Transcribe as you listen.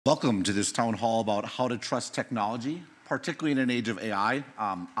Welcome to this town hall about how to trust technology, particularly in an age of AI.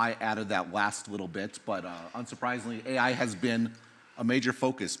 I added that last little bit, but unsurprisingly, AI has been a major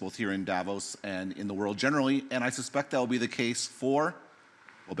focus both here in Davos and in the world generally, and I suspect that will be the case for,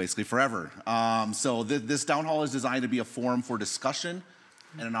 well, basically forever. This town hall is designed to be a forum for discussion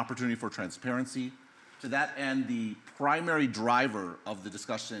and an opportunity for transparency. To that end, the primary driver of the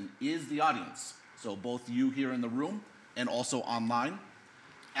discussion is the audience, so both you here in the room and also online.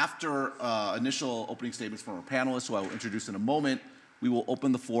 After initial opening statements from our panelists, who I will introduce in a moment, we will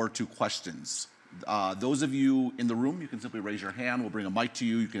open the floor to questions. Those of you in the room, you can simply raise your hand. We'll bring a mic to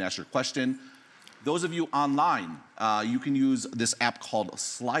you. You can ask your question. Those of you online, you can use this app called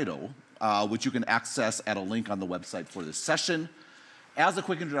Slido, which you can access at a link on the website for this session. As a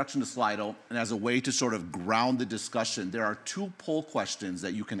quick introduction to Slido, and as a way to sort of ground the discussion, there are two poll questions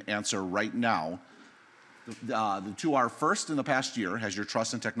that you can answer right now. The two are, first, in the past year, has your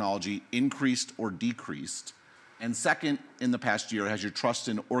trust in technology increased or decreased? And second, in the past year, has your trust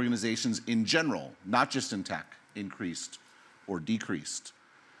in organizations in general, not just in tech, increased or decreased?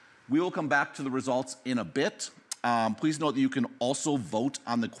 We will come back to the results in a bit. Please note that you can also vote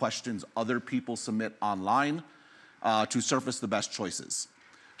on the questions other people submit online to surface the best choices.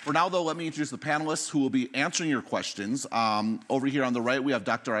 For now, though, let me introduce the panelists who will be answering your questions. Over here on the right, we have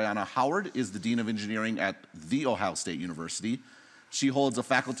Dr. Ayanna Howard, is the Dean of Engineering at The Ohio State University. She holds a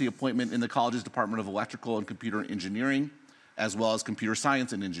faculty appointment in the college's Department of Electrical and Computer Engineering, as well as Computer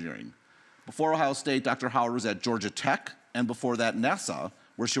Science and Engineering. Before Ohio State, Dr. Howard was at Georgia Tech, and before that, NASA,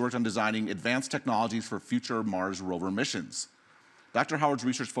 where she worked on designing advanced technologies for future Mars rover missions. Dr. Howard's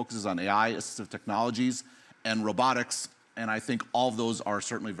research focuses on AI, assistive technologies, and robotics, and I think all of those are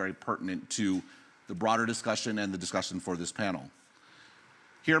certainly very pertinent to the broader discussion and the discussion for this panel.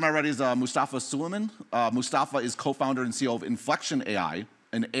 Here at my right is Mustafa Suleiman. Mustafa is co-founder and CEO of Inflection AI,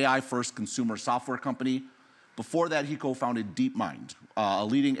 an AI-first consumer software company. Before that, he co-founded DeepMind, a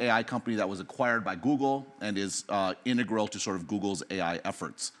leading AI company that was acquired by Google and is integral to sort of Google's AI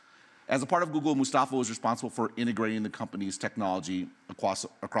efforts. As a part of Google, Mustafa was responsible for integrating the company's technology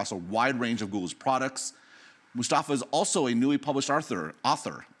across a wide range of Google's products. Mustafa is also a newly published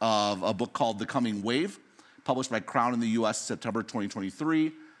author of a book called The Coming Wave, published by Crown in the US September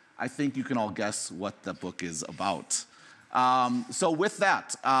 2023. I think you can all guess what the book is about. So with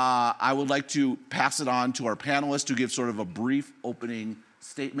that, I would like to pass it on to our panelists to give sort of a brief opening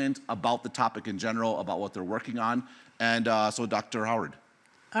statement about the topic in general, about what they're working on. And so Dr. Howard.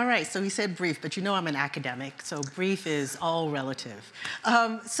 All right, so we said brief, but you know I'm an academic, so brief is all relative.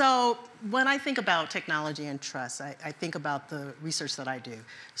 So when I think about technology and trust, I think about the research that I do.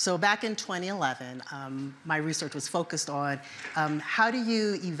 So back in 2011, my research was focused on how do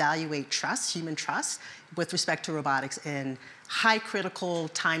you evaluate trust, human trust, with respect to robotics in high critical,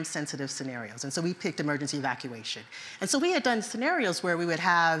 time-sensitive scenarios. And so we picked emergency evacuation. And so we had done scenarios where we would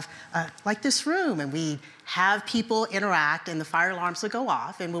have, like this room, and we'd have people interact, and the fire alarms would go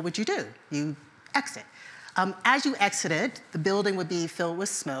off, and what would you do? You exit. As you exited, the building would be filled with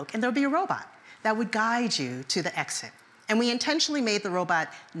smoke, and there would be a robot that would guide you to the exit. And we intentionally made the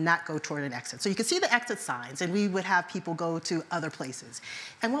robot not go toward an exit. So you could see the exit signs, and we would have people go to other places.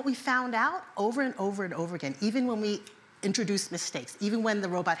 And what we found out over and over and over again, even when we introduced mistakes, even when the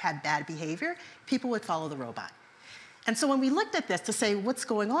robot had bad behavior, people would follow the robot. And so when we looked at this to say what's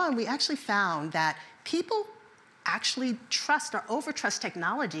going on, we actually found that people actually trust or overtrust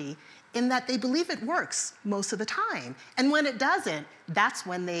technology in that they believe it works most of the time. And when it doesn't, that's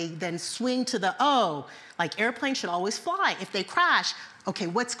when they then swing to the, oh, like airplanes should always fly. If they crash, okay,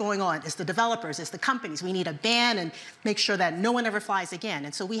 what's going on? It's the developers, it's the companies. We need a ban and make sure that no one ever flies again.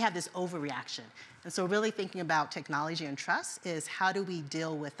 And so we have this overreaction. And so really thinking about technology and trust is how do we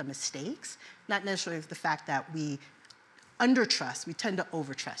deal with the mistakes, not necessarily the fact that we undertrust, we tend to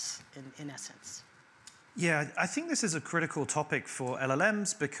overtrust in essence. Yeah, I think this is a critical topic for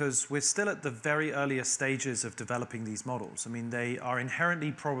LLMs because we're still at the very earliest stages of developing these models. I mean, they are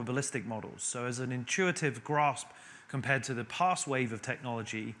inherently probabilistic models. So as an intuitive grasp compared to the past wave of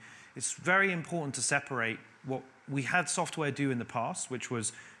technology, it's very important to separate what we had software do in the past, which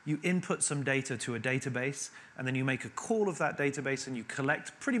was you input some data to a database, and then you make a call of that database, and you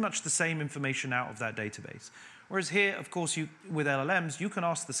collect pretty much the same information out of that database. Whereas here, of course, with LLMs, you can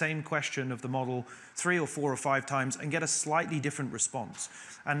ask the same question of the model 3 or 4 or 5 times and get a slightly different response.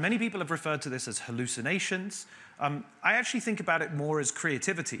 And many people have referred to this as hallucinations. I actually think about it more as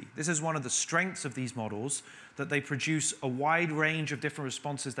creativity. This is one of the strengths of these models, that they produce a wide range of different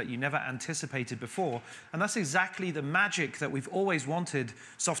responses that you never anticipated before. And that's exactly the magic that we've always wanted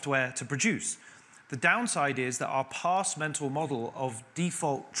software to produce. The downside is that our past mental model of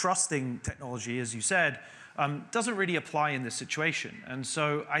default trusting technology, as you said, doesn't really apply in this situation. And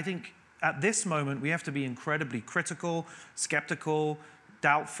so I think at this moment, we have to be incredibly critical, skeptical,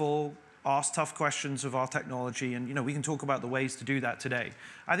 doubtful, ask tough questions of our technology, and we can talk about the ways to do that today.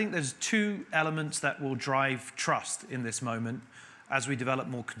 I think there's two elements that will drive trust in this moment as we develop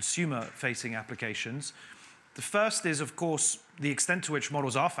more consumer-facing applications. The first is, of course, the extent to which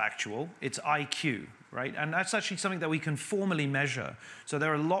models are factual. It's IQ, right? And that's actually something that we can formally measure. So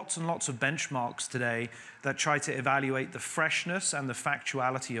there are lots and lots of benchmarks today that try to evaluate the freshness and the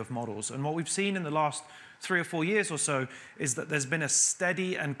factuality of models. And what we've seen in the last 3 or 4 years or so is that there's been a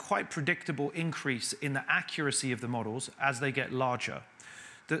steady and quite predictable increase in the accuracy of the models as they get larger.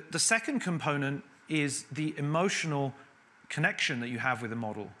 The second component is the emotional connection that you have with a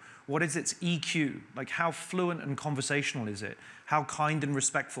model. What is its EQ? Like, how fluent and conversational is it? How kind and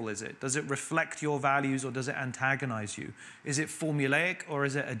respectful is it? Does it reflect your values or does it antagonize you? Is it formulaic or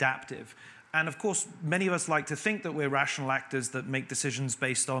is it adaptive? And of course, many of us like to think that we're rational actors that make decisions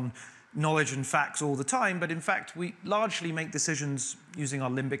based on knowledge and facts all the time, but in fact, we largely make decisions using our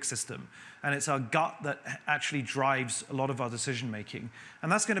limbic system. And it's our gut that actually drives a lot of our decision making.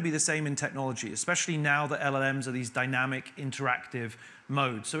 And that's going to be the same in technology, especially now that LLMs are these dynamic, interactive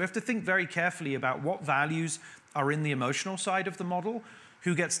modes. So we have to think very carefully about what values are in the emotional side of the model,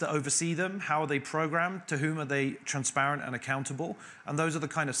 who gets to oversee them, how are they programmed, to whom are they transparent and accountable. And those are the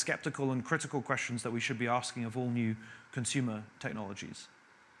kind of skeptical and critical questions that we should be asking of all new consumer technologies.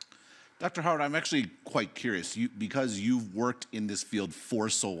 Dr. Howard, I'm actually quite curious, because you've worked in this field for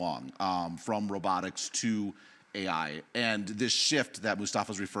so long, from robotics to AI, and this shift that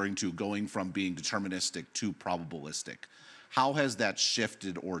Mustafa's referring to, going from being deterministic to probabilistic. How has that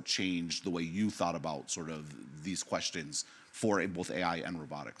shifted or changed the way you thought about sort of these questions for both AI and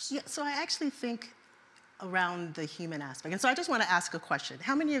robotics? Yeah, so I actually think around the human aspect. And so I just want to ask a question.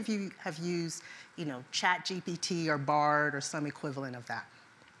 How many of you have used, ChatGPT or Bard or some equivalent of that?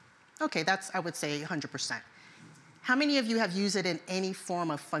 Okay, that's, I would say, 100%. How many of you have used it in any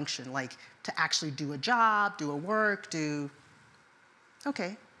form of function, like to actually do a job, do a work,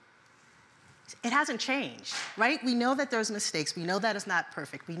 Okay. It hasn't changed, right? We know that there's mistakes. We know that it's not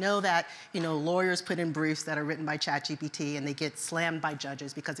perfect. We know that, lawyers put in briefs that are written by ChatGPT and they get slammed by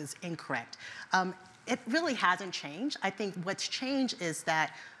judges because it's incorrect. It really hasn't changed. I think what's changed is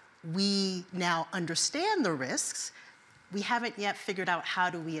that we now understand the risks. We haven't yet figured out how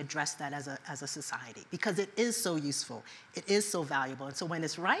do we address that as a society, because it is so useful, it is so valuable. And so when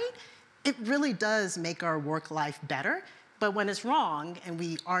it's right, it really does make our work life better. But when it's wrong and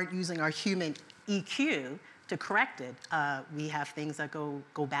we aren't using our human EQ to correct it, we have things that go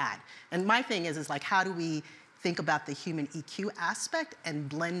bad. And my thing is like, how do we think about the human EQ aspect and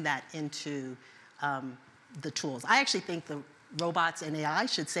blend that into the tools? I actually think the robots and AI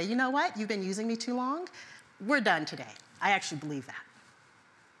should say, you know what, you've been using me too long, we're done today. I actually believe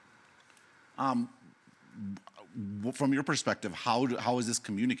that. From your perspective, how is this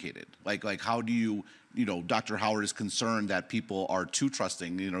communicated? Like how do you, Dr. Howard is concerned that people are too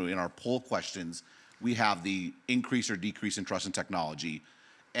trusting. In our poll questions, we have the increase or decrease in trust in technology.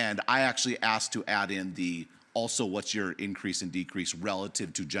 And I actually asked to add in also what's your increase and decrease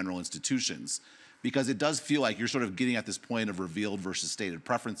relative to general institutions. Because it does feel like you're sort of getting at this point of revealed versus stated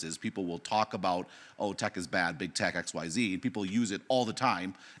preferences. People will talk about, oh, tech is bad, big tech, X, Y, Z, and people use it all the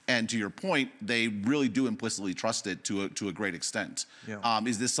time. And to your point, they really do implicitly trust it to a great extent. Yeah.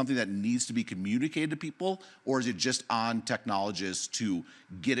 Is this something that needs to be communicated to people, or is it just on technologists to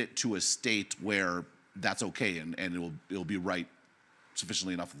get it to a state where that's okay and it'll be right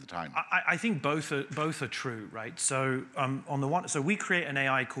sufficiently enough at the time? I think both are true, right? So on the one, so we create an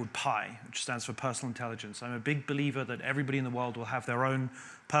AI called Pi, which stands for personal intelligence. I'm a big believer that everybody in the world will have their own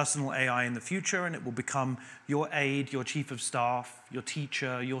personal AI in the future, and it will become your aide, your chief of staff, your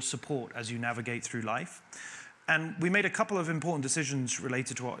teacher, your support as you navigate through life. And we made a couple of important decisions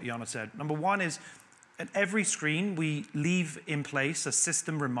related to what Jana said. Number one is, at every screen, we leave in place a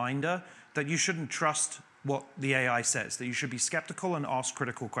system reminder that you shouldn't trust what the AI says, that you should be skeptical and ask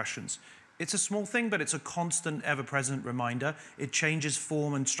critical questions. It's a small thing, but it's a constant, ever-present reminder. It changes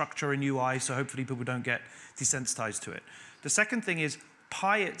form and structure in UI, so hopefully people don't get desensitized to it. The second thing is,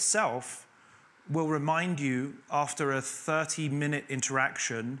 Pi itself will remind you after a 30-minute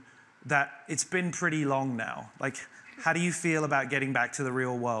interaction that it's been pretty long now. Like, how do you feel about getting back to the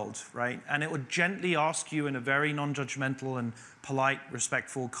real world, right? And it would gently ask you in a very non-judgmental and polite,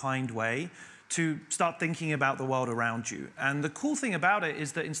 respectful, kind way to start thinking about the world around you. And the cool thing about it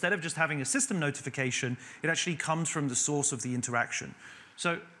is that instead of just having a system notification, it actually comes from the source of the interaction.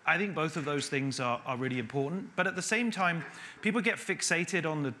 So I think both of those things are really important. But at the same time, people get fixated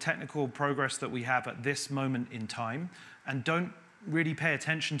on the technical progress that we have at this moment in time and don't really pay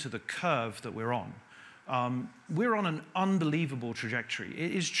attention to the curve that we're on. We're on an unbelievable trajectory.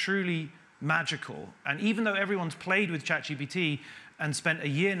 It is truly magical. And even though everyone's played with ChatGPT and spent a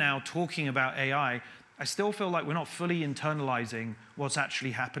year now talking about AI, I still feel like we're not fully internalizing what's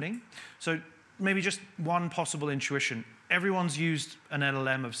actually happening. So maybe just one possible intuition. Everyone's used an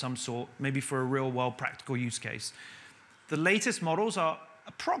LLM of some sort, maybe for a real-world practical use case. The latest models are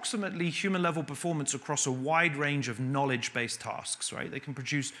approximately human-level performance across a wide range of knowledge-based tasks, right? They can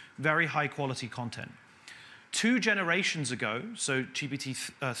produce very high-quality content. 2 generations ago, so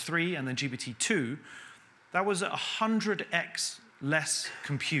GPT-3 and then GPT-2, that was 100x less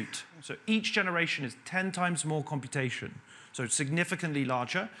compute. So each generation is 10 times more computation, so significantly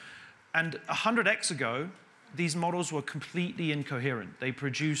larger. And 100x ago, these models were completely incoherent. They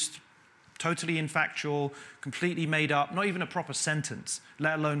produced totally infactual, completely made up, not even a proper sentence,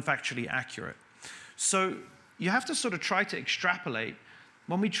 let alone factually accurate. So you have to sort of try to extrapolate,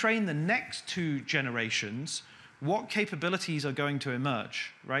 when we train the next 2 generations, what capabilities are going to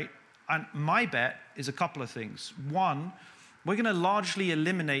emerge, right? And my bet is a couple of things. One, we're going to largely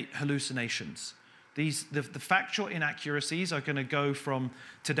eliminate hallucinations. The factual inaccuracies are going to go from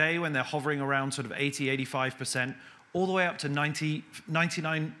today, when they're hovering around sort of 80, 85%, all the way up to 99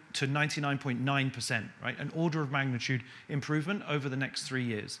 to 99.9%, right? An order of magnitude improvement over the next 3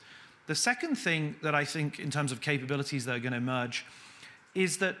 years. The second thing that I think, in terms of capabilities that are going to emerge,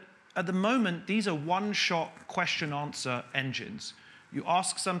 is that at the moment, these are one-shot question-answer engines. You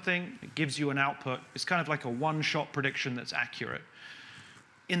ask something, it gives you an output. It's kind of like a one-shot prediction that's accurate.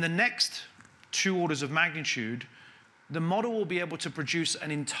 In the next 2 orders of magnitude, the model will be able to produce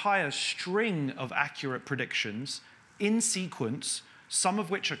an entire string of accurate predictions in sequence, some of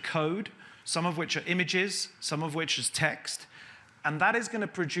which are code, some of which are images, some of which is text. And that is going to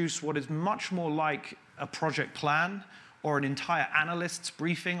produce what is much more like a project plan, or an entire analyst's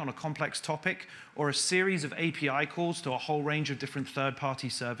briefing on a complex topic, or a series of API calls to a whole range of different third-party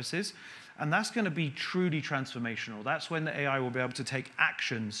services. And that's going to be truly transformational. That's when the AI will be able to take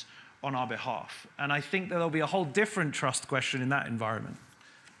actions on our behalf. And I think that there'll be a whole different trust question in that environment.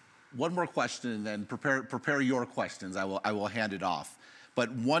 One more question, and then prepare your questions. I will hand it off.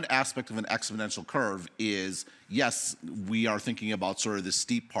 But one aspect of an exponential curve is, yes, we are thinking about sort of the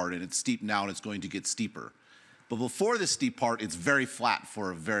steep part, and it's steep now, and it's going to get steeper. But before the steep part, it's very flat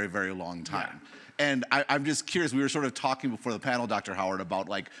for a very, very long time. Yeah. And I'm just curious, we were sort of talking before the panel, Dr. Howard, about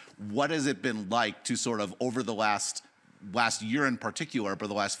like, what has it been like to sort of, over the last year in particular, but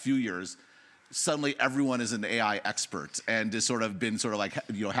the last few years, suddenly everyone is an AI expert and has sort of been sort of like,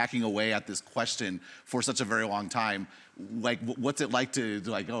 you know, hacking away at this question for such a very long time. Like, what's it like to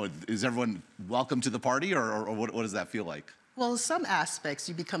like, oh, is everyone welcome to the party, or what does that feel like? Well, in some aspects,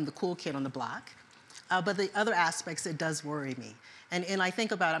 you become the cool kid on the block. But the other aspects, it does worry me. And I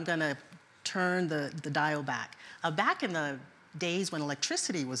think about, I'm going to turn the dial back. Back in the days when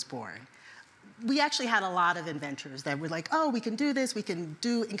electricity was born, we actually had a lot of inventors that were like, oh, we can do this, we can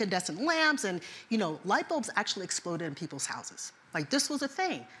do incandescent lamps, and you know, light bulbs actually exploded in people's houses. Like, this was a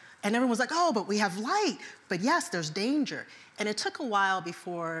thing. And everyone was like, oh, but we have light. But yes, there's danger. And it took a while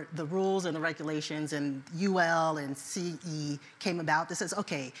before the rules and the regulations and UL and CE came about that says,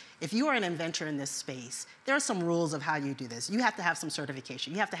 okay, if you are an inventor in this space, there are some rules of how you do this. You have to have some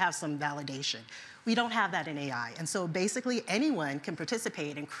certification. You have to have some validation. We don't have that in AI. And so basically anyone can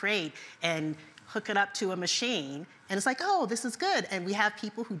participate and create and hook it up to a machine. And it's like, oh, this is good. And we have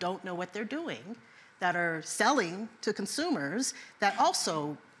people who don't know what they're doing that are selling to consumers that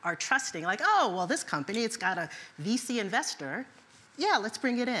also are trusting, like, oh, well, this company, it's got a VC investor. Yeah, let's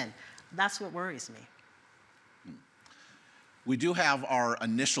bring it in. That's what worries me. We do have our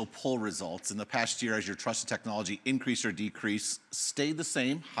initial poll results. In the past year, as your trusted technology increased or decreased, stayed the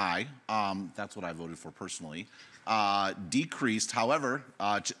same, high. That's what I voted for personally. Decreased, however,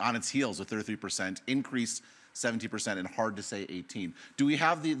 on its heels with 33%, increased 70%, and hard to say 18. Do we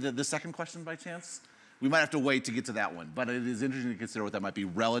have the second question by chance? We might have to wait to get to that one, but it is interesting to consider what that might be,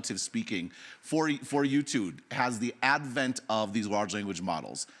 relative speaking. For you two, has the advent of these large language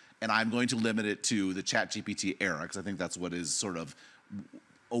models, and I'm going to limit it to the ChatGPT era, because I think that's what is sort of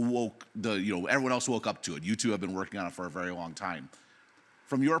awoke everyone else woke up to it. You two have been working on it for a very long time.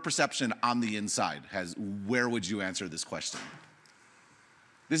 From your perception on the inside, where would you answer this question?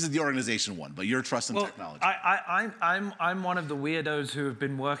 This is the organization one, but your trust in technology. I'm one of the weirdos who have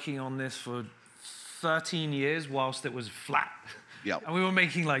been working on this for 13 years whilst it was flat. Yep. And we were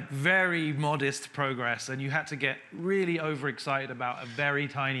making like very modest progress, and you had to get really overexcited about a very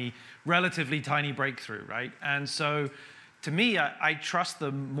tiny, relatively tiny breakthrough, right? And so to me, I trust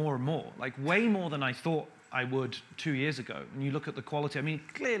them more and more, like way more than I thought I would 2 years ago. And you look at the quality, I mean,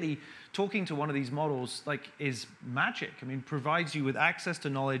 clearly talking to one of these models like is magic. I mean, provides you with access to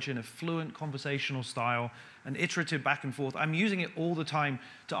knowledge in a fluent conversational style, an iterative back and forth. I'm using it all the time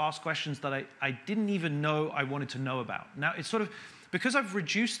to ask questions that I didn't even know I wanted to know about. Now, it's sort of, because I've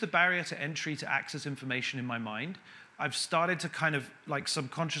reduced the barrier to entry to access information in my mind, I've started to kind of like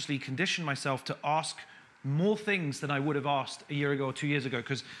subconsciously condition myself to ask more things than I would have asked a year ago or 2 years ago,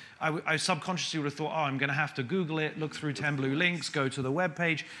 because I subconsciously would have thought, oh, I'm going to have to Google it, look through 10 blue links, go to the web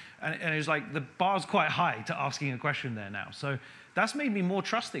page, and it was like the bar's quite high to asking a question there now. So that's made me more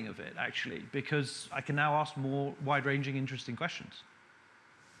trusting of it, actually, because I can now ask more wide-ranging, interesting questions.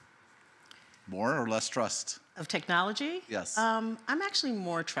 More or less trust? Of technology? Yes. I'm actually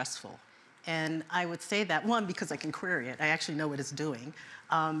more trustful. And I would say that, one, because I can query it. I actually know what it's doing.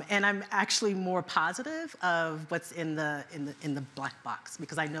 And I'm actually more positive of what's in the black box,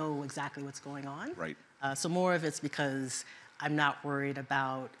 because I know exactly what's going on. Right. So more of it's because I'm not worried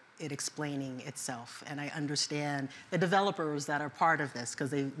about it explaining itself. And I understand the developers that are part of this,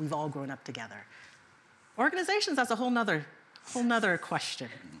 because we've all grown up together. Organizations, that's a whole nother question.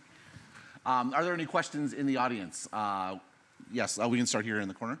 Are there any questions in the audience? Yes, we can start here in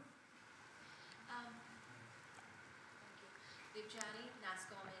the corner.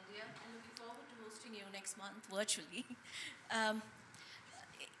 Next month virtually.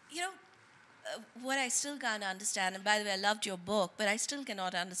 What I still can't understand, and by the way, I loved your book, but I still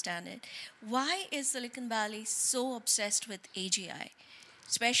cannot understand it. Why is Silicon Valley so obsessed with AGI,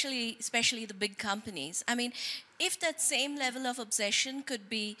 especially the big companies? I mean, if that same level of obsession could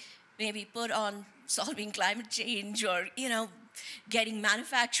be maybe put on solving climate change or, getting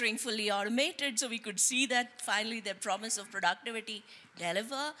manufacturing fully automated so we could see that finally their promise of productivity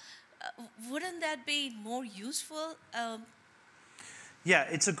deliver, wouldn't that be more useful? Yeah,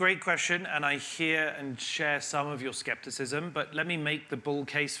 it's a great question, and I hear and share some of your skepticism, but let me make the bull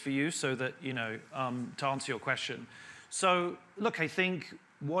case for you so that, to answer your question. So, look, I think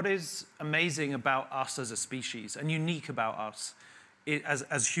what is amazing about us as a species and unique about us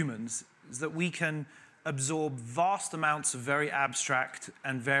as humans is that we can absorb vast amounts of very abstract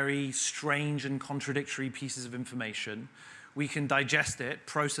and very strange and contradictory pieces of information. We can digest it,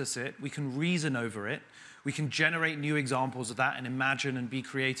 process it, we can reason over it, we can generate new examples of that and imagine and be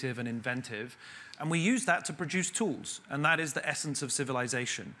creative and inventive. And we use that to produce tools, and that is the essence of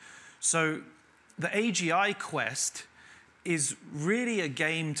civilization. So the AGI quest is really a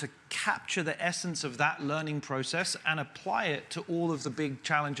game to capture the essence of that learning process and apply it to all of the big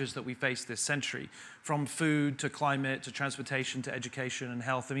challenges that we face this century, from food to climate to transportation to education and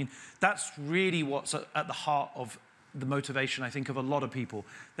health. I mean, that's really what's at the heart of the motivation, I think, of a lot of people.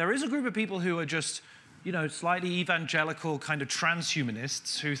 There is a group of people who are just, slightly evangelical kind of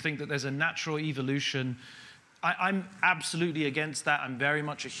transhumanists who think that there's a natural evolution. I'm absolutely against that. I'm very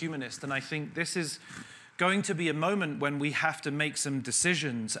much a humanist, and I think this is going to be a moment when we have to make some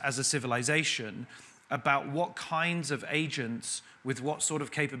decisions as a civilization about what kinds of agents with what sort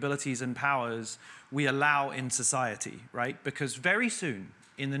of capabilities and powers we allow in society, right? Because very soon,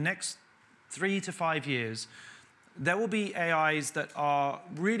 in the next 3 to 5 years, there will be AIs that are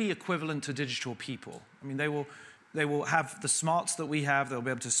really equivalent to digital people. I mean, they will have the smarts that we have. They'll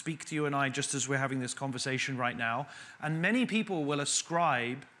be able to speak to you and I just as we're having this conversation right now. And many people will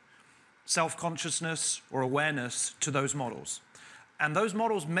ascribe self-consciousness or awareness to those models. And those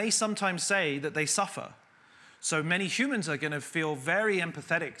models may sometimes say that they suffer. So many humans are going to feel very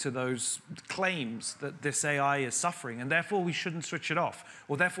empathetic to those claims that this AI is suffering, and therefore we shouldn't switch it off.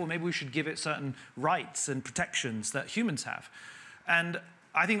 Or therefore maybe we should give it certain rights and protections that humans have. And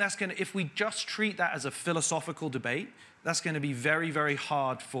I think that's going to, if we just treat that as a philosophical debate, that's going to be very, very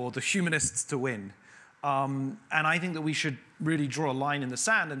hard for the humanists to win. And I think that we should really draw a line in the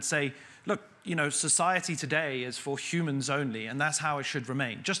sand and say, look, society today is for humans only, and that's how it should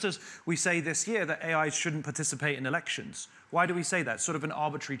remain. Just as we say this year that AI shouldn't participate in elections. Why do we say that? It's sort of an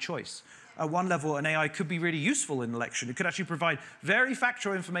arbitrary choice. At one level, an AI could be really useful in an election. It could actually provide very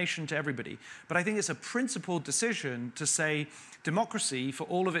factual information to everybody. But I think it's a principled decision to say democracy, for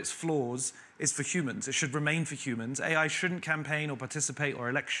all of its flaws, is for humans. It should remain for humans. AI shouldn't campaign or participate or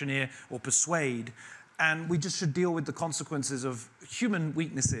electioneer or persuade. And we just should deal with the consequences of human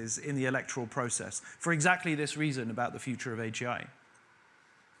weaknesses in the electoral process for exactly this reason about the future of AGI.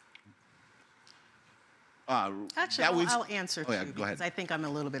 Actually, I'll answer too, go ahead. because I think I'm a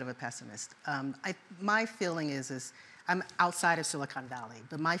little bit of a pessimist. My feeling is I'm outside of Silicon Valley,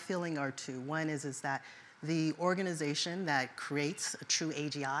 but my feeling are two. One is that the organization that creates a true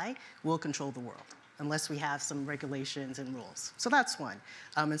AGI will control the world, unless we have some regulations and rules. So that's one.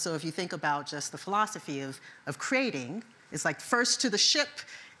 And so if you think about just the philosophy of creating, it's like first to the ship,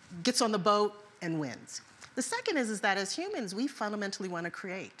 gets on the boat, and wins. The second is that as humans, we fundamentally want to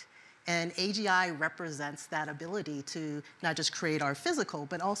create. And AGI represents that ability to not just create our physical,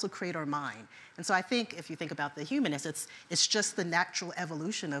 but also create our mind. And so I think if you think about the humanness, it's just the natural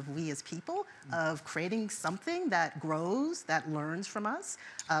evolution of we as people, of creating something that grows, that learns from us,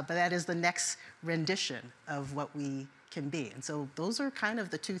 but that is the next rendition of what we can be. And so those are kind of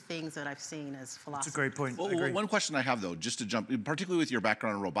the two things that I've seen as philosophy. That's a great point. Well, one question I have, though, just to jump, particularly with your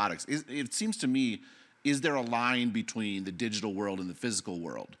background in robotics, it seems to me, is there a line between the digital world and the physical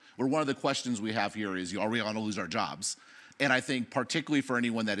world? Where one of the questions we have here is, are we going to lose our jobs? And I think particularly for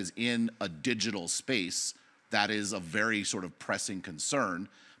anyone that is in a digital space, that is a very sort of pressing concern.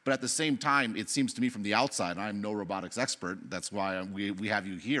 But at the same time, it seems to me from the outside, I'm no robotics expert, that's why we have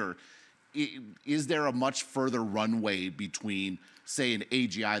you here, is there a much further runway between, say, an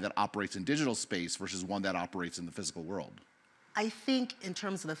AGI that operates in digital space versus one that operates in the physical world? I think in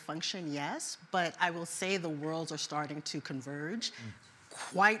terms of the function, yes, but I will say the worlds are starting to converge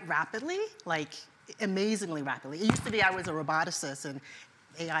quite rapidly, like amazingly rapidly. It used to be I was a roboticist and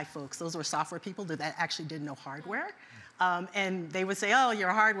AI folks, those were software people that actually did no hardware. And they would say, oh, your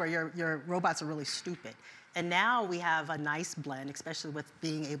hardware, your robots are really stupid. And now we have a nice blend, especially with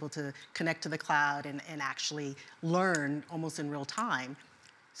being able to connect to the cloud and actually learn almost in real time.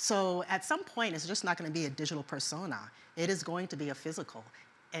 So at some point, it's just not going to be a digital persona. It is going to be a physical.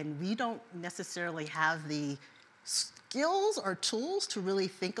 And we don't necessarily have the skills or tools to really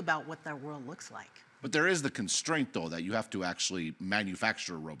think about what that world looks like. But there is the constraint, though, that you have to actually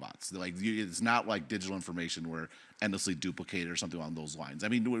manufacture robots. Like, it's not like digital information where endlessly duplicated or something along those lines. I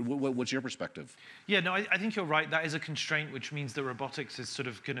mean, what's your perspective? Yeah, no, I think you're right. That is a constraint, which means that robotics is sort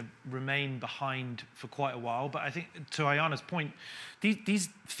of going to remain behind for quite a while. But I think, to Ayana's point, these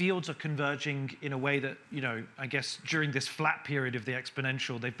fields are converging in a way that, I guess during this flat period of the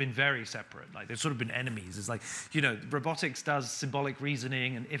exponential, they've been very separate. Like, they've sort of been enemies. It's like, robotics does symbolic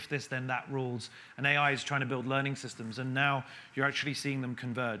reasoning, and if this, then that rules. And AI is trying to build learning systems, and now you're actually seeing them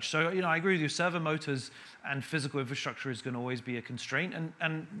converge. So, I agree with you. Servo motors and physical infrastructure is going to always be a constraint.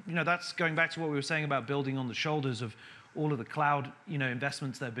 And that's going back to what we were saying about building on the shoulders of all of the cloud,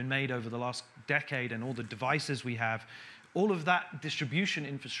 investments that have been made over the last decade and all the devices we have. All of that distribution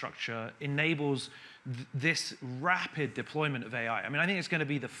infrastructure enables this rapid deployment of AI. I mean, I think it's going to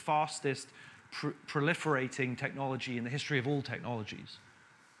be the fastest proliferating technology in the history of all technologies.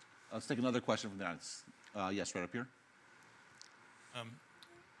 Let's take another question from the audience. Yes, right up here.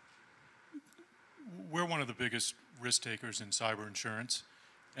 We're one of the biggest risk takers in cyber insurance,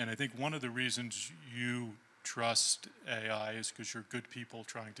 and I think one of the reasons you trust AI is because you're good people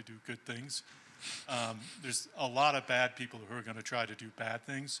trying to do good things. There's a lot of bad people who are going to try to do bad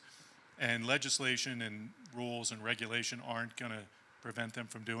things, and legislation and rules and regulation aren't going to prevent them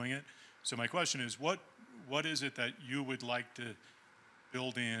from doing it. So my question is, what is it that you would like to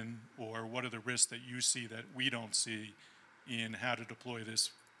build in, or what are the risks that you see that we don't see in how to deploy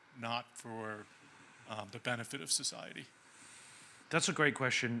this, not for the benefit of society? That's a great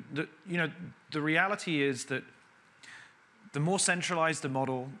question. The reality is that the more centralized the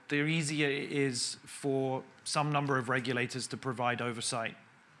model, the easier it is for some number of regulators to provide oversight.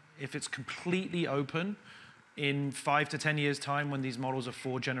 If it's completely open, in 5 to 10 years' time, when these models are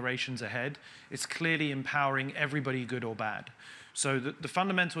 4 generations ahead, it's clearly empowering everybody, good or bad. So the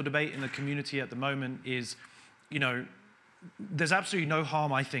fundamental debate in the community at the moment is, there's absolutely no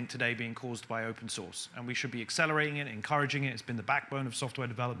harm, I think, today being caused by open source. And we should be accelerating it, encouraging it. It's been the backbone of software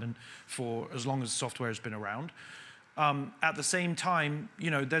development for as long as software has been around. At the same time,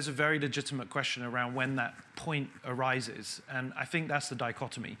 there's a very legitimate question around when that point arises. And I think that's the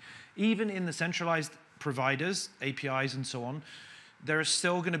dichotomy. Even in the centralized providers, APIs and so on, there is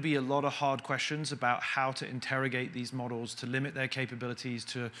still going to be a lot of hard questions about how to interrogate these models, to limit their capabilities,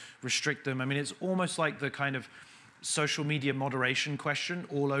 to restrict them. I mean, it's almost like the kind of social media moderation question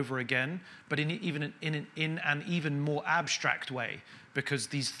all over again, but in an even more abstract way, because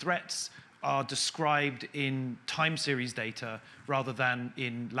these threats are described in time series data rather than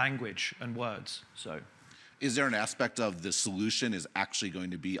in language and words. So, is there an aspect of the solution is actually going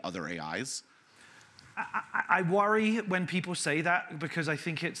to be other AIs? I worry when people say that, because I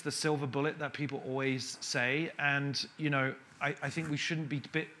think it's the silver bullet that people always say, and I think we shouldn't be a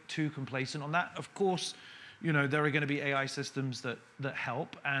bit too complacent on that. Of course, there are going to be AI systems that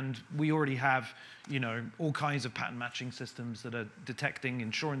help, and we already have, all kinds of pattern matching systems that are detecting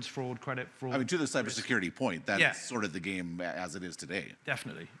insurance fraud, credit fraud. I mean, to the cybersecurity point, that's sort of the game as it is today.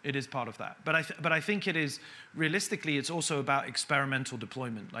 Definitely, it is part of that. But I think it is, realistically, it's also about experimental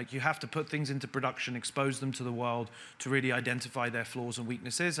deployment. Like, you have to put things into production, expose them to the world to really identify their flaws and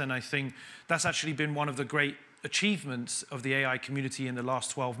weaknesses. And I think that's actually been one of the great achievements of the AI community in the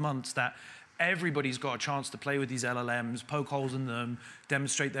last 12 months, that everybody's got a chance to play with these LLMs, poke holes in them,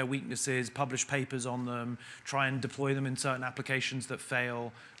 demonstrate their weaknesses, publish papers on them, try and deploy them in certain applications that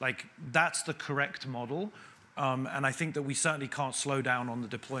fail. Like, that's the correct model. And I think that we certainly can't slow down on the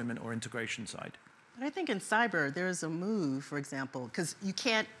deployment or integration side. But I think in cyber, there's a move, for example, because you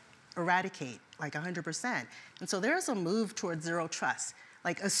can't eradicate like 100%. And so there's a move towards zero trust.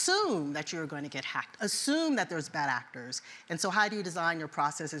 Like, assume that you're going to get hacked. Assume that there's bad actors. And so how do you design your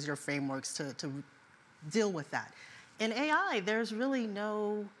processes, your frameworks to deal with that? In AI, there's really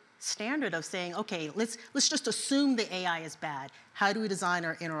no standard of saying, okay, let's just assume the AI is bad. How do we design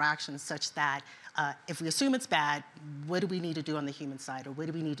our interactions such that if we assume it's bad, what do we need to do on the human side? Or what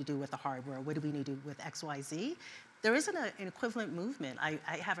do we need to do with the hardware? What do we need to do with X, Y, Z? There isn't an equivalent movement I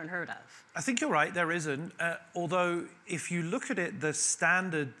haven't heard of. I think you're right, there isn't. Although, if you look at it, the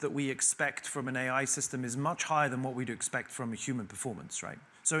standard that we expect from an AI system is much higher than what we'd expect from a human performance, right?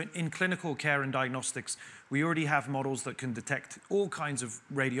 So in clinical care and diagnostics, we already have models that can detect all kinds of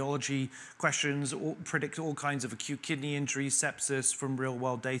radiology questions, or predict all kinds of acute kidney injury, sepsis from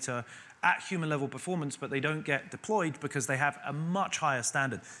real-world data at human-level performance, but they don't get deployed because they have a much higher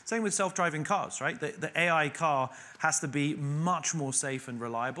standard. Same with self-driving cars, right? The AI car has to be much more safe and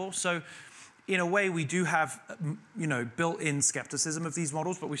reliable. So in a way, we do have, built-in skepticism of these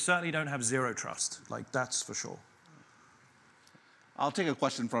models, but we certainly don't have zero trust. Like, that's for sure. I'll take a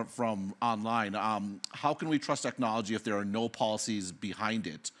question from online. How can we trust technology if there are no policies behind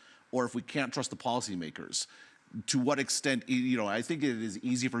it, or if we can't trust the policymakers? To what extent, I think it is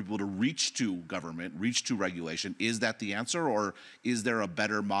easy for people to reach to government, reach to regulation. Is that the answer, or is there a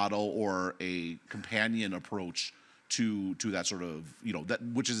better model or a companion approach to that sort of,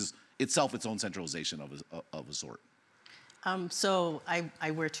 which is itself its own centralization of a sort? So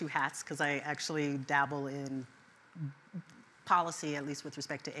I wear two hats because I actually dabble in policy, at least with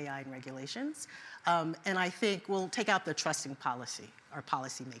respect to AI and regulations. And I think we'll take out the trusting policy, or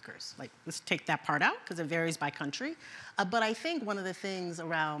policymakers. Like, let's take that part out because it varies by country. But I think one of the things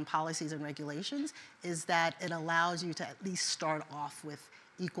around policies and regulations is that it allows you to at least start off with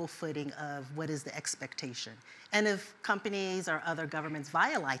equal footing of what is the expectation. And if companies or other governments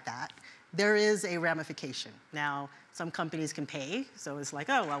violate that, there is a ramification. Now, some companies can pay, so it's like,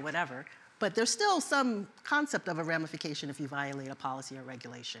 oh, well, whatever. But there's still some concept of a ramification if you violate a policy or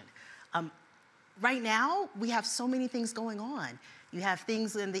regulation. Right now, we have so many things going on. You have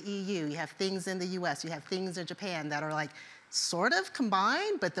things in the EU, you have things in the US, you have things in Japan that are like sort of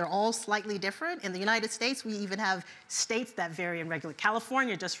combined, but they're all slightly different. In the United States, we even have states that vary in regulation.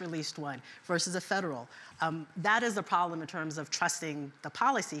 California just released one versus a federal. That is a problem in terms of trusting the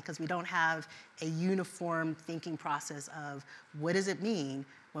policy, because we don't have a uniform thinking process of what does it mean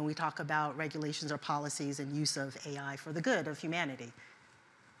when we talk about regulations or policies and use of AI for the good of humanity.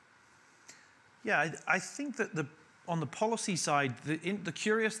 Yeah, I think that on the policy side, the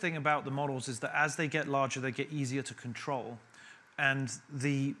curious thing about the models is that as they get larger, they get easier to control. And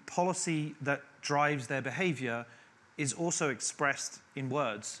the policy that drives their behavior is also expressed in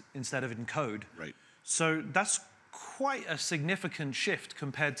words instead of in code. Right. So that's quite a significant shift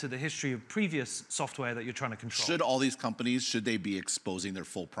compared to the history of previous software that you're trying to control. Should all these companies, should they be exposing their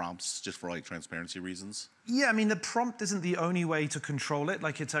full prompts just for like transparency reasons? Yeah, I mean, the prompt isn't the only way to control it.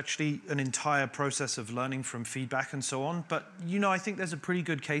 Like, it's actually an entire process of learning from feedback and so on. But, I think there's a pretty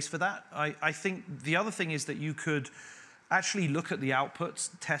good case for that. I think the other thing is that you could actually look at the outputs,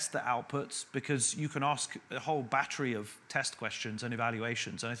 test the outputs, because you can ask a whole battery of test questions and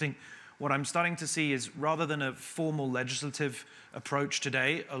evaluations. And I think what I'm starting to see is, rather than a formal legislative approach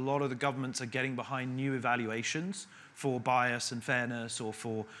today, a lot of the governments are getting behind new evaluations for bias and fairness, or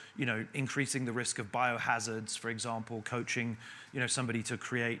for, increasing the risk of biohazards, for example, coaching, somebody to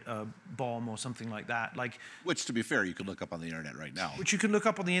create a bomb or something like that. Which, to be fair, you could look up on the internet right now. Which you can look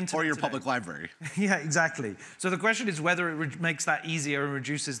up on the internet or your today. public library. Yeah, exactly. So the question is whether it makes that easier and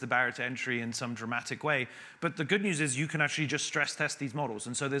reduces the barrier to entry in some dramatic way. But the good news is you can actually just stress test these models.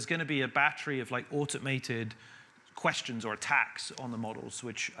 And so there's going to be a battery of automated questions or attacks on the models,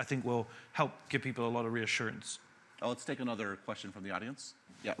 which I think will help give people a lot of reassurance. Oh, let's take another question from the audience.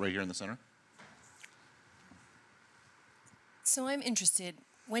 Yeah, right here in the center. So I'm interested,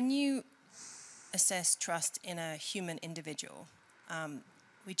 when you assess trust in a human individual.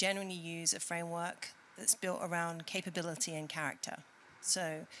 We generally use a framework that's built around capability and character.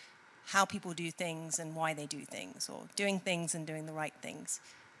 So how people do things and why they do things, or doing things and doing the right things.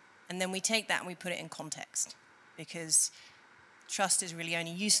 And then we take that and we put it in context, because trust is really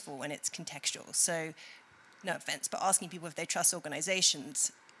only useful when it's contextual. So, no offense, but asking people if they trust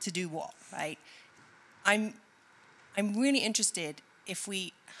organizations to do what, right? I'm really interested if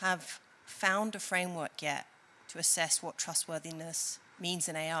we have found a framework yet to assess what trustworthiness means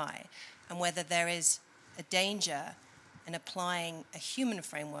in AI, and whether there is a danger in applying a human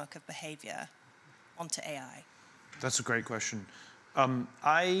framework of behavior onto AI. That's a great question.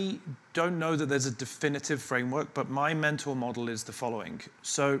 I don't know that there's a definitive framework, but my mental model is the following.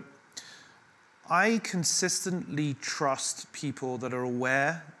 So I consistently trust people that are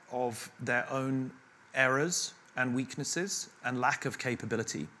aware of their own errors and weaknesses and lack of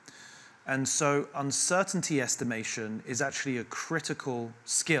capability. And so uncertainty estimation is actually a critical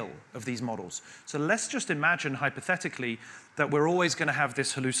skill of these models. So let's just imagine hypothetically that we're always going to have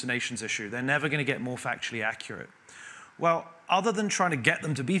this hallucinations issue. They're never going to get more factually accurate. Well, other than trying to get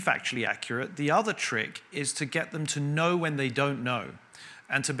them to be factually accurate, the other trick is to get them to know when they don't know,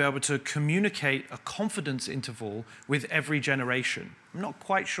 and to be able to communicate a confidence interval with every generation. I'm not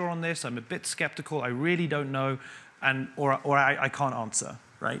quite sure on this. I'm a bit skeptical. I really don't know, or I can't answer,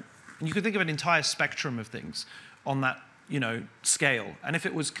 right? And you could think of an entire spectrum of things on that, scale. And if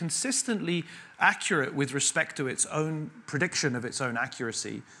it was consistently accurate with respect to its own prediction of its own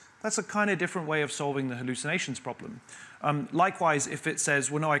accuracy, that's a kind of different way of solving the hallucinations problem. Likewise, if it says,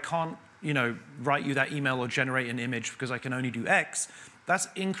 well, no, I can't, write you that email or generate an image because I can only do X, that's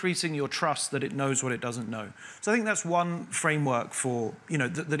increasing your trust that it knows what it doesn't know. So I think that's one framework for,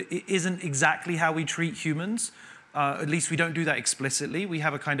 that it isn't exactly how we treat humans. At least we don't do that explicitly. We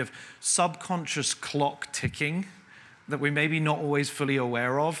have a kind of subconscious clock ticking that we're maybe not always fully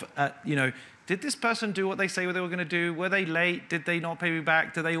aware of. Did this person do what they say they were going to do? Were they late? Did they not pay me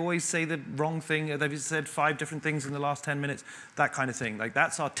back? Do they always say the wrong thing? They've said 5 different things in the last 10 minutes? That kind of thing. Like,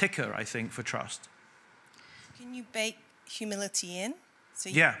 that's our ticker, I think, for trust. Can you bake humility in? So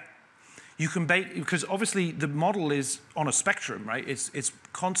yeah. You can bake, because obviously the model is on a spectrum, right? It's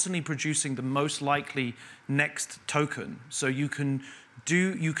constantly producing the most likely next token. So you can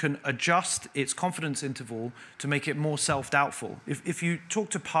adjust its confidence interval to make it more self-doubtful. If you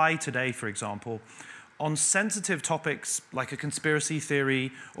talk to Pi today, for example, on sensitive topics like a conspiracy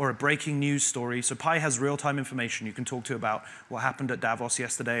theory or a breaking news story, so Pi has real-time information you can talk to about what happened at Davos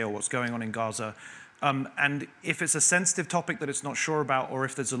yesterday or what's going on in Gaza. And if it's a sensitive topic that it's not sure about, or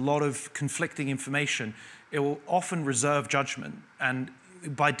if there's a lot of conflicting information, it will often reserve judgment. And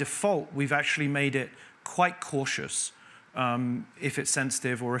by default, we've actually made it quite cautious if it's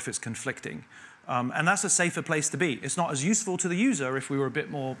sensitive or if it's conflicting. And that's a safer place to be. It's not as useful to the user if we were a bit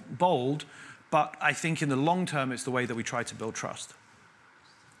more bold, but I think in the long term, it's the way that we try to build trust.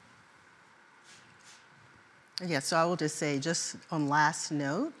 Yeah, so I will just say, just on last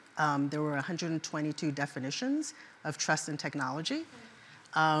note, there were 122 definitions of trust in technology.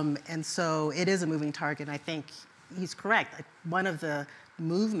 And so it is a moving target. And I think he's correct. One of the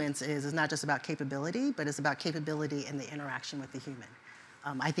movements is not just about capability, but it's about capability and the interaction with the human.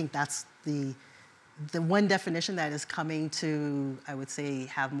 I think that's the one definition that is coming to, I would say,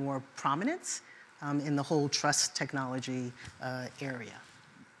 have more prominence in the whole trust technology area.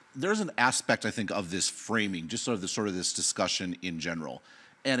 There's an aspect, I think, of this framing, just sort of this discussion in general.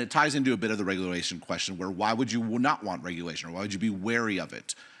 And it ties into a bit of the regulation question, where why would you not want regulation, or why would you be wary of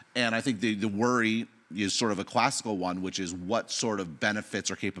it? And I think the worry is sort of a classical one, which is what sort of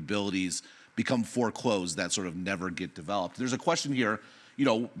benefits or capabilities become foreclosed that sort of never get developed. There's a question here,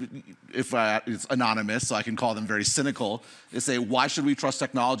 if it's anonymous, so I can call them very cynical, is say, why should we trust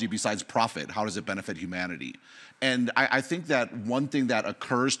technology besides profit? How does it benefit humanity? And I think that one thing that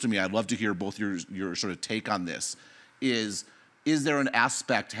occurs to me, I'd love to hear both your sort of take on this, is there an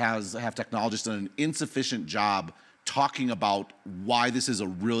aspect, have technologists done an insufficient job talking about why this is a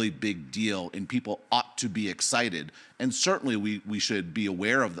really big deal and people ought to be excited? And certainly we should be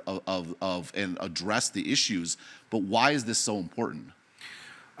aware of and address the issues, but why is this so important?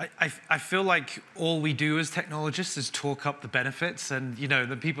 I feel like all we do as technologists is talk up the benefits, and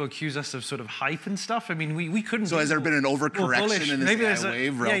the people accuse us of sort of hype and stuff. I mean, we couldn't. So has there been an overcorrection in this AI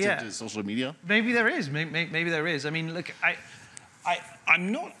wave relative to social media? Maybe there is. Maybe there is. I mean, look,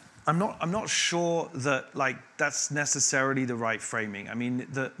 I'm not sure that that's necessarily the right framing. I mean,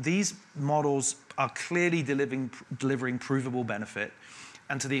 these models are clearly delivering provable benefit,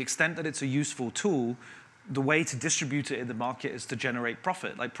 and to the extent that it's a useful tool, the way to distribute it in the market is to generate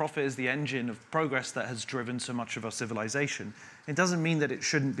profit. Like profit is the engine of progress that has driven so much of our civilization. It doesn't mean that it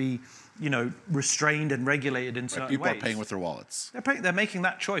shouldn't be, restrained and regulated in certain ways. People are paying with their wallets. They're making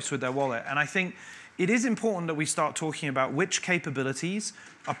that choice with their wallet. And I think it is important that we start talking about which capabilities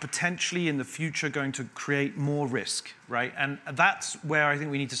are potentially in the future going to create more risk, right? And that's where I think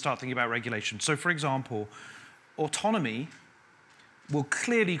we need to start thinking about regulation. So for example, autonomy will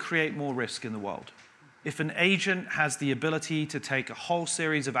clearly create more risk in the world. If an agent has the ability to take a whole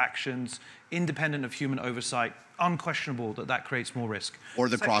series of actions independent of human oversight, unquestionable that creates more risk. Or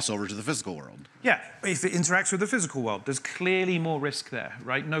the crossover to the physical world. Yeah, if it interacts with the physical world, there's clearly more risk there,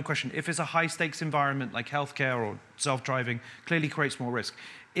 right? No question. If it's a high-stakes environment like healthcare or self-driving, clearly creates more risk.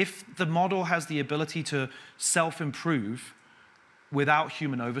 If the model has the ability to self-improve without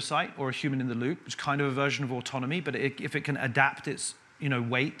human oversight or a human in the loop, it's kind of a version of autonomy, but if it can adapt its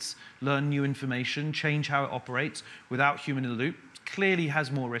weights, learn new information, change how it operates without human in the loop, clearly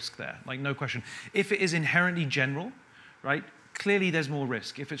has more risk there, like no question. If it is inherently general, right, clearly there's more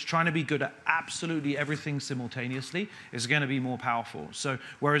risk. If it's trying to be good at absolutely everything simultaneously, it's going to be more powerful. So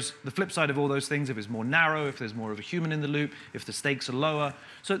whereas the flip side of all those things, if it's more narrow, if there's more of a human in the loop, if the stakes are lower,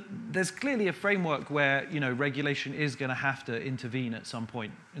 so there's clearly a framework where regulation is going to have to intervene at some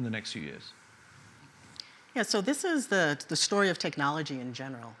point in the next few years. Yeah, so this is the story of technology in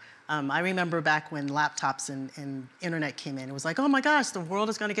general. I remember back when laptops and internet came in, it was like, oh my gosh, the world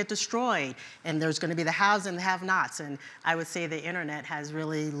is going to get destroyed, and there's going to be the haves and the have-nots. And I would say the internet has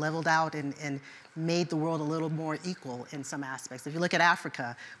really leveled out and made the world a little more equal in some aspects. If you look at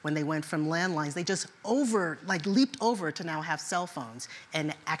Africa, when they went from landlines, they just leaped over to now have cell phones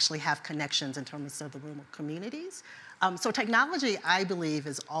and actually have connections in terms of the rural communities. So technology, I believe,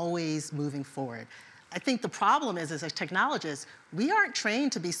 is always moving forward. I think the problem is, as technologists, we aren't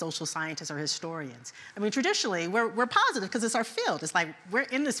trained to be social scientists or historians. I mean, traditionally, we're positive because it's our field. It's like, we're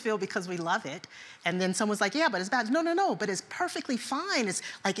in this field because we love it. And then someone's like, yeah, but it's bad. No, but it's perfectly fine. It's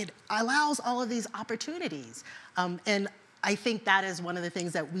like, it allows all of these opportunities. And I think that is one of the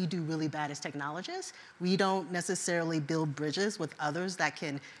things that we do really bad as technologists. We don't necessarily build bridges with others that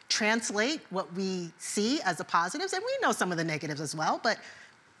can translate what we see as the positives. And we know some of the negatives as well, but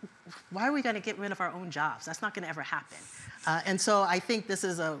why are we going to get rid of our own jobs? That's not going to ever happen. And so I think this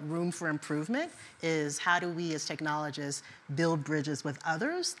is a room for improvement, is how do we as technologists build bridges with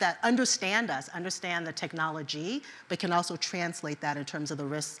others that understand us, understand the technology, but can also translate that in terms of the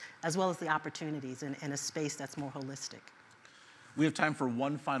risks as well as the opportunities in a space that's more holistic. We have time for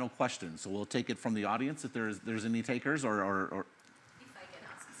one final question, so we'll take it from the audience if there's any takers or If I can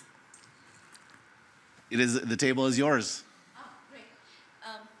ask. the table is yours.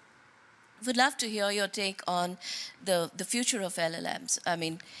 Would love to hear your take on the future of LLMs. I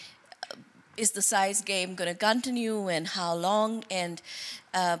mean, is the size game going to continue, and how long, and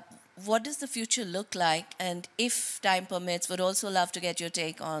what does the future look like? And if time permits, would also love to get your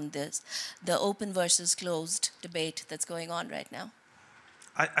take on this, the open versus closed debate that's going on right now.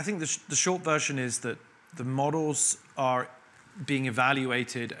 I think the short version is that the models are being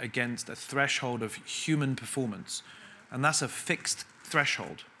evaluated against a threshold of human performance, and that's a fixed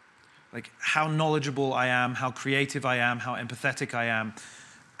threshold. Like how knowledgeable I am, how creative I am, how empathetic I am.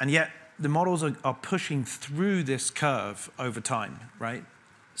 And yet the models are pushing through this curve over time, right?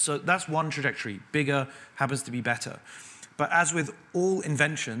 So that's one trajectory. Bigger happens to be better. But as with all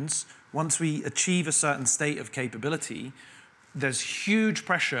inventions, once we achieve a certain state of capability, there's huge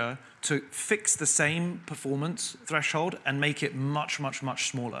pressure to fix the same performance threshold and make it much, much, much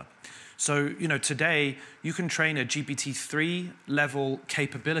smaller. So, today you can train a GPT-3 level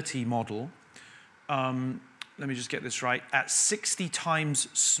capability model, let me just get this right, at 60 times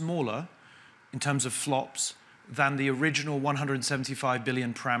smaller in terms of flops than the original 175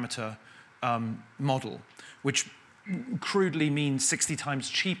 billion parameter model, which crudely means 60 times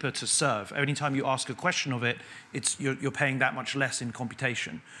cheaper to serve. Every time you ask a question of it, you're paying that much less in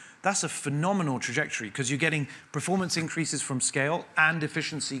computation. That's a phenomenal trajectory because you're getting performance increases from scale and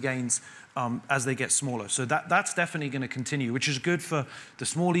efficiency gains as they get smaller. So that's definitely going to continue, which is good for the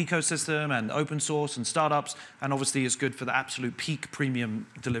small ecosystem and open source and startups, and obviously is good for the absolute peak premium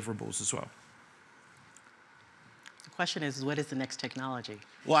deliverables as well. The question is, what is the next technology?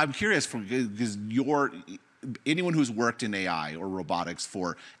 Well, I'm curious because anyone who's worked in AI or robotics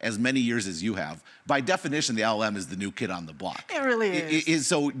for as many years as you have, by definition, the LLM is the new kid on the block. It really is.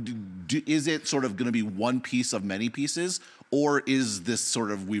 So is it sort of going to be one piece of many pieces, or is this sort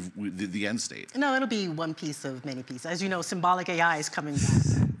of the end state? No, it'll be one piece of many pieces. As you know, symbolic AI is coming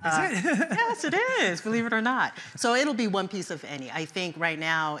back. Is it? Yes, it is, believe it or not. So it'll be one piece of any. I think right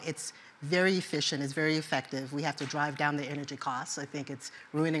now it's very efficient, it's very effective. We have to drive down the energy costs. I think it's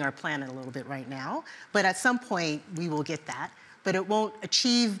ruining our planet a little bit right now. But at some point, we will get that. But it won't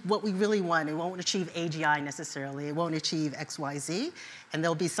achieve what we really want. It won't achieve AGI necessarily. It won't achieve XYZ. And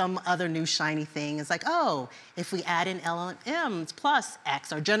there'll be some other new shiny thing. It's like, oh, if we add in LLMs plus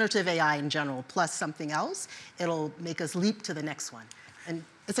X, or generative AI in general, plus something else, it'll make us leap to the next one. And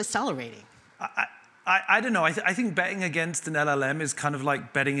it's accelerating. I don't know. I think betting against an LLM is kind of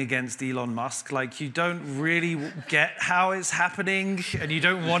like betting against Elon Musk. Like, you don't really get how it's happening, and you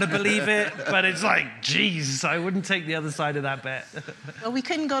don't want to believe it, but it's like, geez, I wouldn't take the other side of that bet. Well, we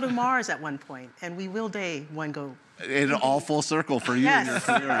couldn't go to Mars at one point, and we will day one go. In all full circle for you and your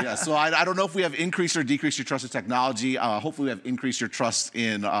career, yes. So I don't know if we have increased or decreased your trust in technology. Hopefully we have increased your trust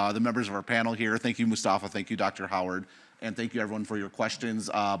in the members of our panel here. Thank you, Mustafa. Thank you, Dr. Howard. And thank you, everyone, for your questions,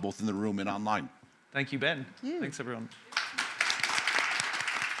 both in the room and online. Thank you, Ben. Thanks, everyone.